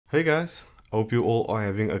Hey guys, hope you all are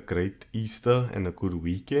having a great Easter and a good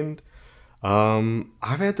weekend.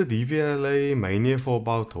 I've had the Devialet Mania for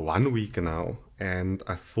about 1 week now, and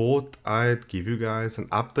I thought I'd give you guys an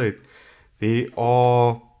update. There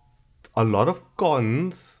are a lot of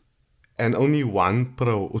cons and only one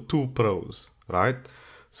pro or two pros, right?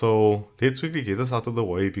 So let's quickly get this out of the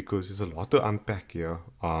way because there's a lot to unpack here.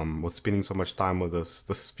 With spending so much time with this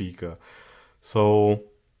speaker. So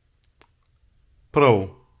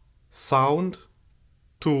pro sound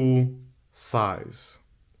to size.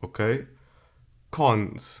 Okay.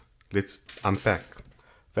 Cons. Let's unpack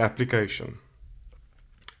the application.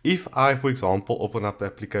 If I, for example, open up the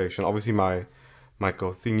application, obviously my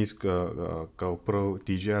thing is GoPro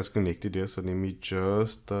DJI is connected here, so let me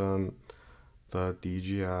just turn the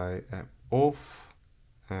DJI app off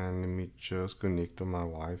and let me just connect to my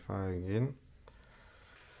Wi-Fi again.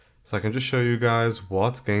 So I can just show you guys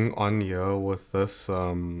what's going on here with this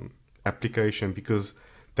application, because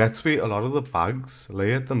that's where a lot of the bugs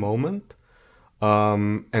lay at the moment,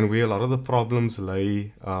 and where a lot of the problems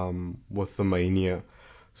lay with the Mania.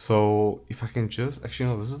 So if I can just, actually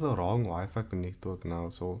no, this is the wrong Wi-Fi network now.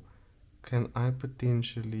 So can I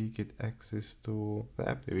potentially get access to the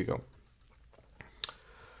app? There we go.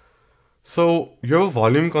 So you have a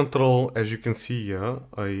volume control, as you can see here,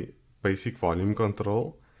 a basic volume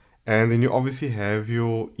control. And then you obviously have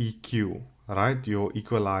your EQ, right? Your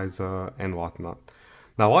equalizer and whatnot.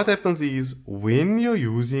 Now what happens is when you're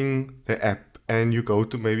using the app and you go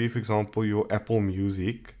to maybe, for example, your Apple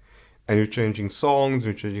Music and you're changing songs,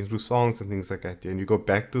 you're changing through songs and things like that, and you go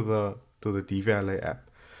back to the Devialet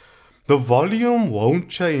app, the volume won't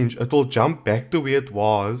change. It will jump back to where it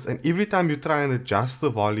was, and every time you try and adjust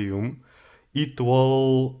the volume, it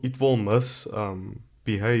will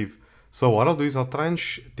misbehave. So what I'll do is I'll try and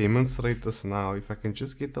demonstrate this now. If I can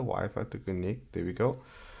just get the Wi-Fi to connect, there we go.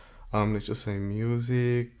 Let's just say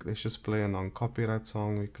music. Let's just play a non-copyright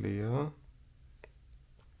song quickly here.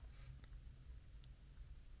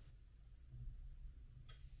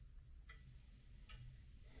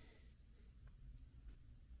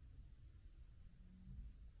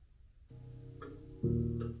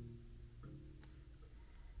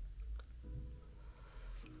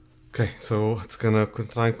 Okay, so it's gonna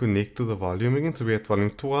try and connect to the volume again. So we're at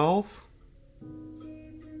volume 12.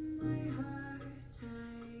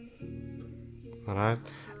 Alright,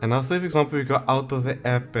 and now say for example we go out of the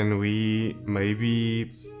app and we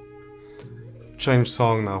maybe change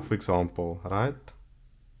song now, for example, right?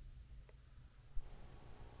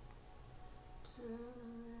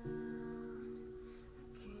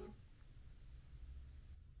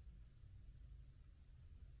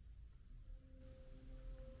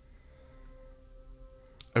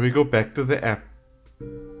 And we go back to the app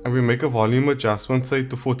and we make a volume adjustment, say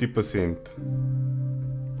to 40%.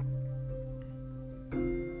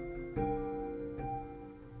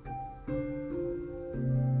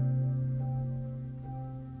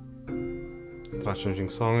 Try changing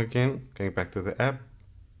song again, going back to the app.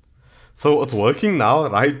 So it's working now,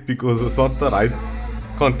 right? Because it's not the right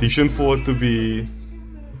condition for it to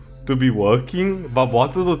be working. But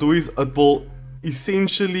what it will do is it will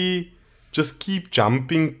essentially just keep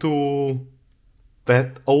jumping to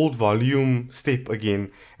that old volume step again,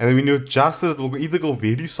 and then when you adjust it, it will either go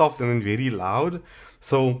very soft and then very loud.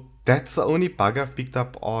 So that's the only bug I've picked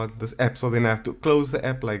up on this app. So then I have to close the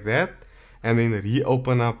app like that and then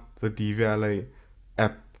reopen up the Devialet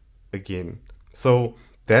app again. So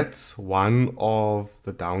that's one of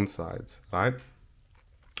the downsides, right?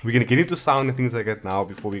 We're gonna get into sound and things like that now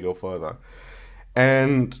before we go further.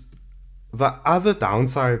 And the other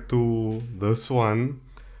downside to this one,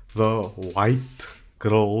 the white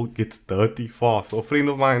grill gets dirty fast. So a friend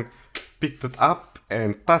of mine picked it up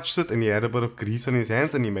and touched it, and he had a bit of grease on his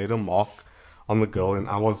hands and he made a mark on the grill, and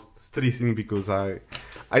I was stressing because I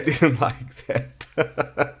didn't like that.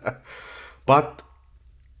 But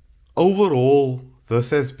overall,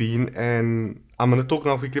 this has been, and I'm going to talk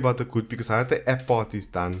now quickly about the good, because I had the app part is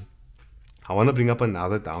done. I want to bring up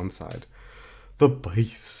another downside. The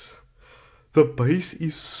bass. The bass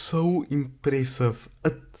is so impressive.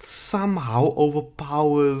 It somehow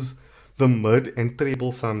overpowers the mid and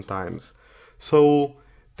treble sometimes. So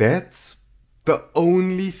that's the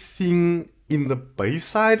only thing in the bass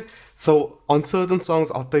side. So on certain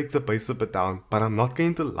songs I'll take the bass a bit down, but I'm not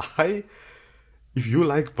going to lie. If you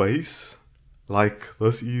like bass, like,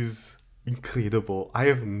 this is incredible. I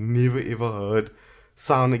have never ever heard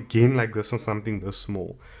sound again like this from something this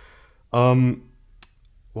small.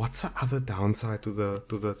 What's the other downside to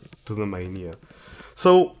the Mania?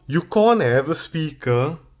 So you can't have the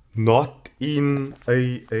speaker not in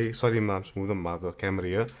a sorry, man, move the mother camera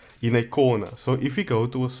here, in a corner. So if we go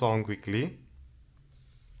to a song quickly,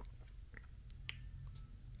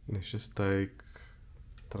 let's just take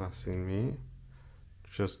Trust in Me,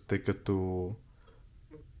 just take it to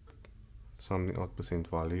something odd percent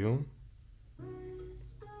volume.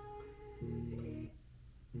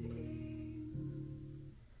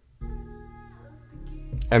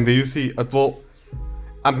 And there you see it will,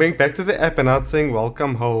 I'm going back to the app and now it's saying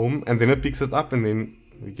welcome home, and then it picks it up and then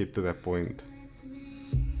we get to that point.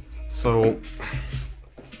 So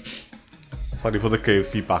sorry for the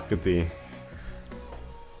KFC bucket there.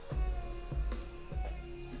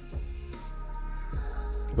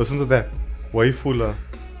 Listen to that, way fuller.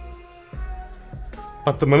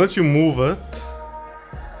 But the minute you move it,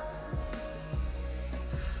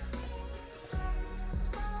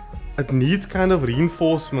 it needs kind of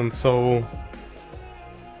reinforcement, so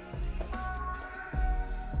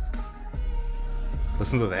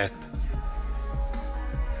listen to that.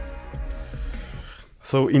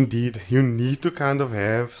 So indeed, you need to kind of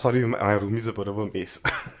have, sorry, my room is a bit of a mess,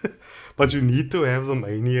 but you need to have the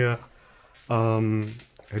Mania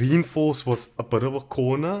reinforced with a bit of a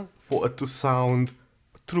corner for it to sound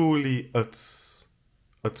truly its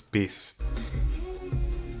best.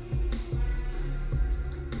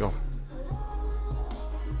 Yo.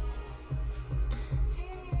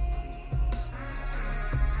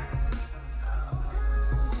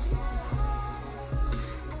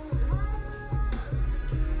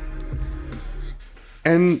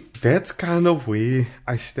 And that's kind of where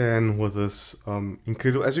I stand with this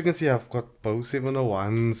incredible. As you can see, I've got Bose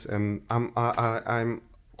 701s, and I'm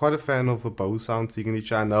quite a fan of the Bose sound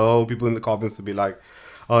signature. I know people in the comments to be like,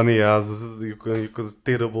 "Oh no, yeah, this is you got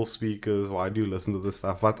terrible speakers. Why do you listen to this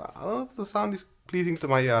stuff?" But the sound is pleasing to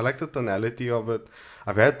my ear. I like the tonality of it.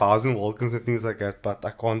 I've had bars and Walkins and things like that, but I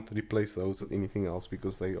can't replace those with anything else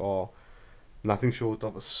because they are nothing short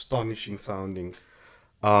of astonishing sounding.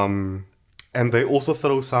 And they also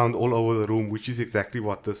throw sound all over the room, which is exactly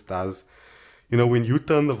what this does. You know, when you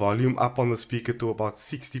turn the volume up on the speaker to about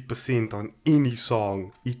 60% on any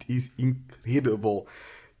song, it is incredible.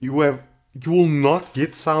 You will not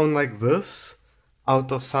get sound like this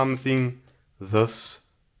out of something this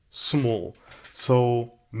small.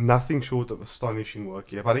 So nothing short of astonishing work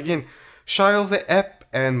here. But again, shy of the app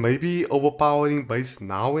and maybe overpowering bass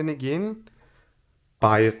now and again,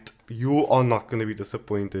 buy it. You are not going to be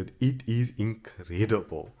disappointed. It is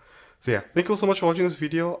incredible. So yeah, thank you so much for watching this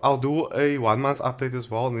video. I'll do a 1 month update as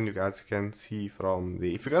well, and then you guys can see from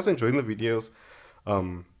there. If you guys are enjoying the videos,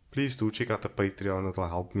 please do check out the Patreon. It will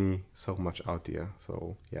help me so much out here.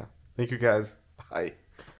 So yeah, thank you guys. Bye.